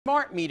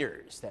Smart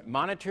meters that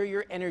monitor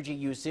your energy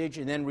usage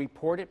and then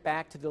report it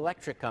back to the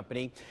electric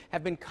company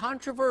have been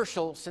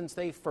controversial since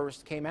they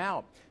first came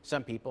out.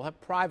 Some people have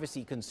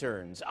privacy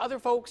concerns, other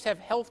folks have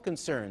health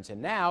concerns,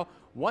 and now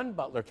one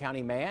Butler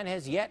County man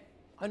has yet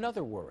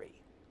another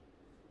worry.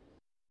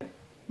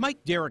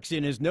 Mike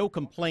Derrickson has no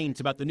complaints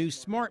about the new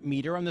smart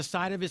meter on the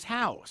side of his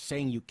house,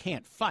 saying you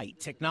can't fight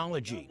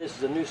technology. This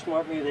is a new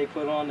smart meter they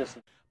put on this.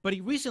 But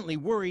he recently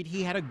worried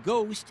he had a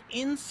ghost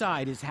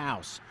inside his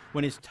house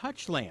when his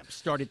touch lamps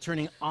started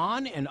turning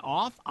on and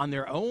off on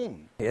their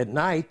own. At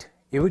night,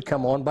 it would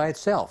come on by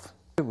itself.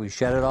 We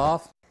shut it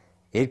off,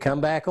 it'd come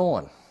back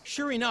on.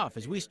 Sure enough,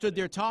 as we stood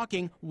there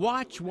talking,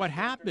 watch what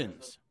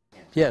happens.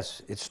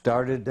 Yes, it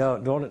started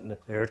doing it, and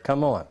there it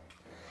come on.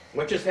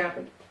 What just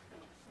happened?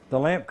 The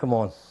lamp come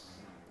on,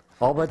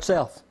 all by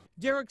itself.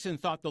 Derrickson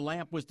thought the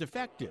lamp was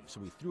defective, so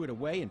he threw it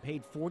away and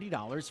paid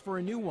 $40 for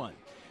a new one.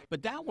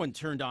 But that one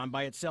turned on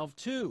by itself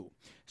too.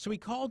 So he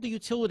called the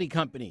utility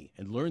company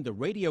and learned the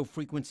radio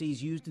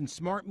frequencies used in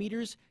smart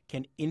meters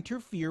can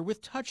interfere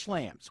with touch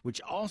lamps,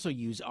 which also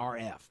use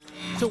RF.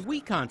 So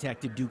we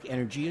contacted Duke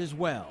Energy as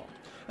well.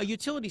 A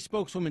utility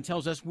spokeswoman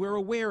tells us we're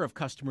aware of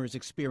customers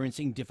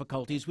experiencing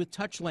difficulties with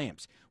touch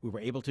lamps. We were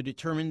able to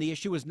determine the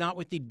issue is not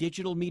with the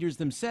digital meters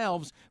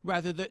themselves,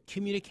 rather the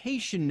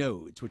communication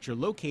nodes, which are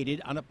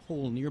located on a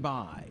pole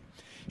nearby.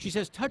 She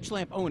says touch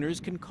lamp owners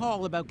can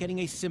call about getting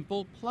a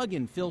simple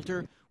plug-in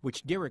filter,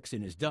 which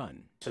Derrickson has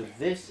done. So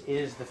this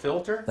is the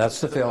filter? That's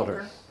the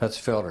filter. That's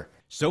the filter.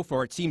 So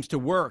far it seems to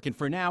work, and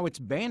for now it's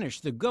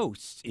banished the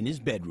ghosts in his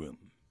bedroom.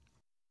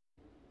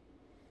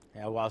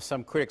 Now, while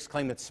some critics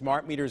claim that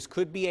smart meters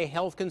could be a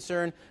health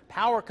concern,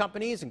 power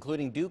companies,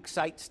 including Duke,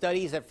 cite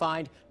studies that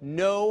find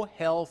no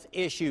health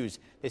issues.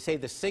 They say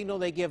the signal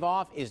they give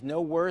off is no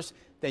worse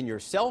than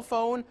your cell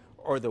phone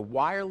or the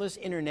wireless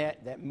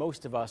internet that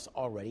most of us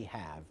already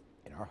have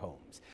in our homes.